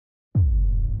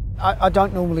I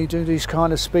don't normally do these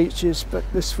kind of speeches, but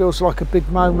this feels like a big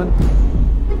moment.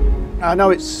 I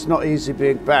know it's not easy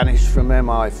being banished from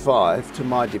MI5 to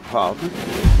my department,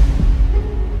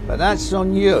 but that's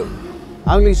on you.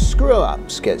 Only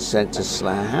screw-ups get sent to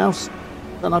Slough House,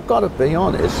 and I've got to be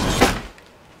honest,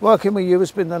 working with you has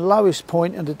been the lowest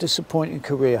point in a disappointing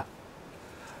career.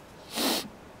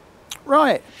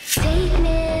 Right.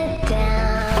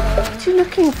 What are you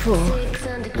looking for?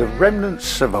 The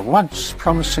remnants of a once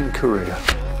promising career.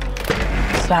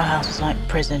 Slough House is like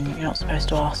prison. You're not supposed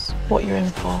to ask what you're in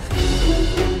for.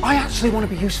 I actually want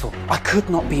to be useful. I could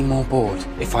not be more bored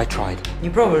if I tried.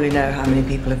 You probably know how many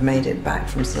people have made it back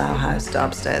from Slough House to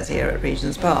upstairs here at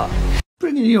Regent's Park.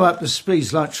 Bringing you up to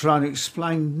speed's like trying to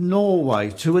explain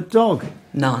Norway to a dog.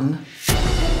 None.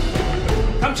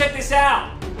 Come check this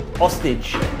out!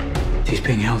 Hostage. She's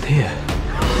being held here.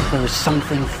 There is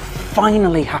something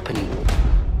finally happening.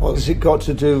 What has it got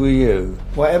to do with you?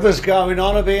 Whatever's going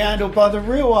on will be handled by the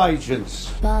real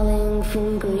agents. I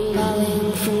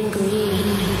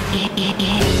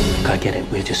get it,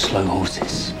 we're just slow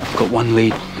horses. I've got one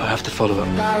lead, I have to follow up.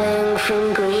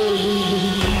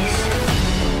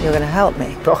 You're going to help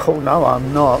me? Oh, no,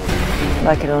 I'm not.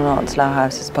 Like it or not, Slough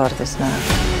House is part of this now.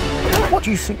 What do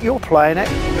you think you're playing at?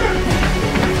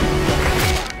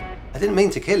 I didn't mean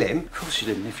to kill him. Of course you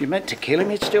didn't. If you meant to kill him,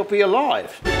 he'd still be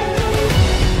alive.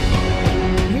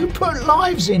 You put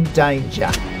lives in danger.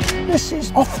 This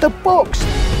is off the books.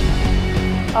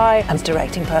 I am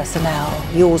directing personnel,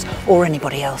 yours or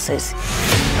anybody else's.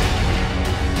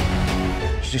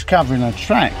 She's just covering her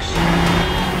tracks.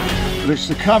 But it's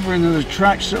the covering of the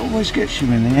tracks that always gets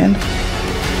you in the end.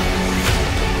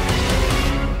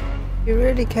 You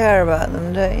really care about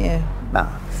them, don't you? No,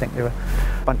 I think they're a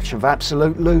bunch of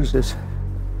absolute losers.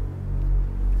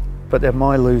 But they're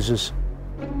my losers.